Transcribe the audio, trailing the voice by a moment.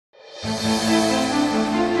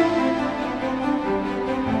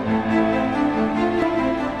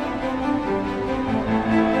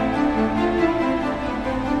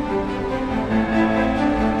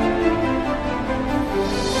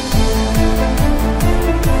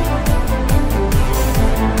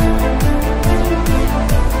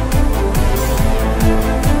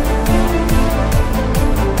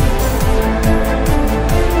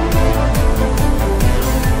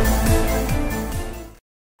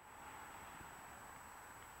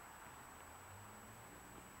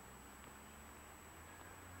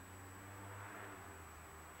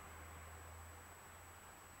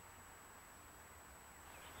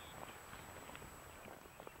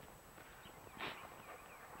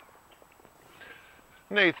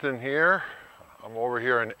Nathan here. I'm over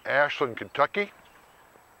here in Ashland, Kentucky.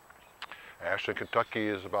 Ashland, Kentucky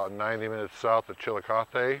is about 90 minutes south of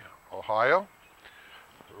Chillicothe, Ohio,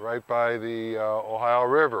 right by the Ohio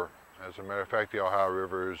River. As a matter of fact, the Ohio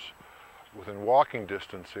River is within walking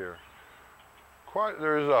distance here.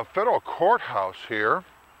 There's a federal courthouse here,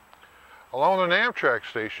 along with an Amtrak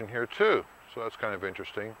station here too. So that's kind of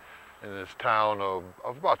interesting in this town of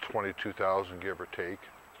about 22,000, give or take.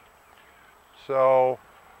 So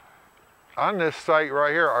on this site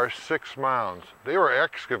right here are 6 mounds. They were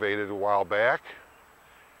excavated a while back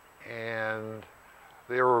and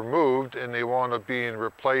they were removed and they wound up being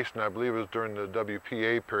replaced, and I believe it was during the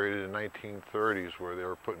WPA period in the 1930s where they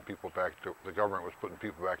were putting people back to, the government was putting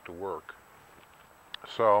people back to work.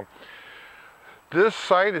 So this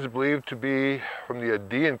site is believed to be from the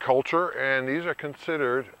Aedean culture, and these are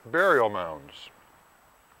considered burial mounds.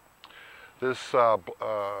 This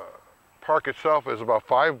park itself is about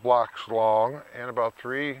 5 blocks long and about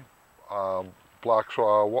 3 blocks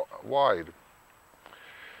wide.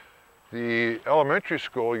 The elementary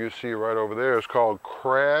school you see right over there is called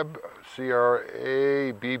Crabbe,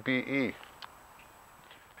 C-R-A-B-B-E.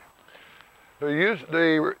 You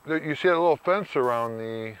see a little fence around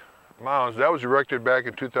the mounds. That was erected back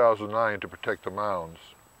in 2009 to protect the mounds.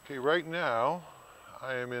 Okay, right now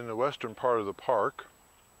I am in the western part of the park.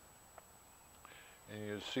 And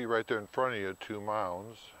you see right there in front of you 2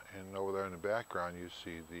 mounds, and over there in the background you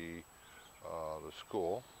see the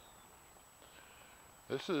school.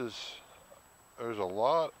 There's a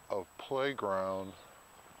lot of playground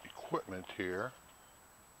equipment here.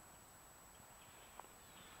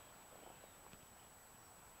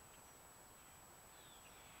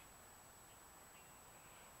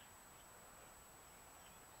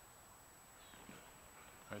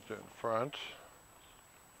 Right there in front.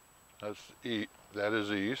 That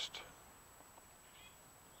is east.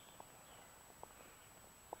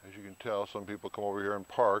 As you can tell, some people come over here and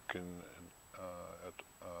park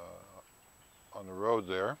on the road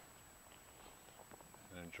there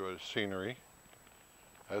and enjoy the scenery.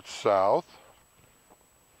 That's south.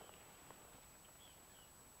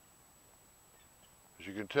 As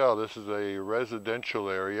you can tell, this is a residential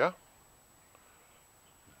area.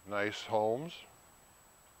 Nice homes.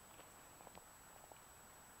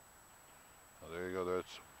 There you go,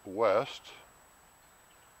 that's west.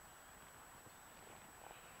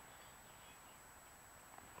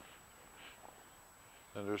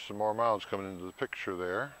 And there's some more mounds coming into the picture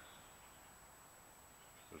there.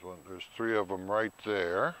 There's 3 of them right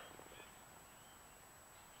there.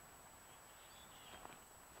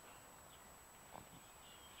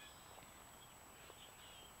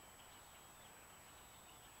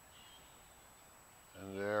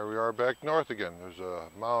 And there we are back north again. There's a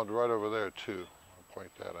mound right over there too. I'll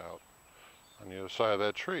point that out on the other side of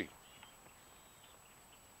that tree.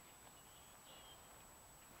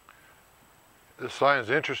 This sign is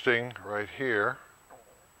interesting right here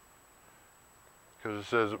because it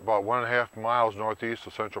says about 1.5 miles northeast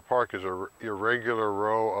of Central Park is a irregular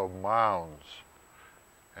row of mounds,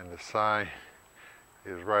 and the sign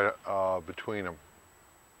is right between them.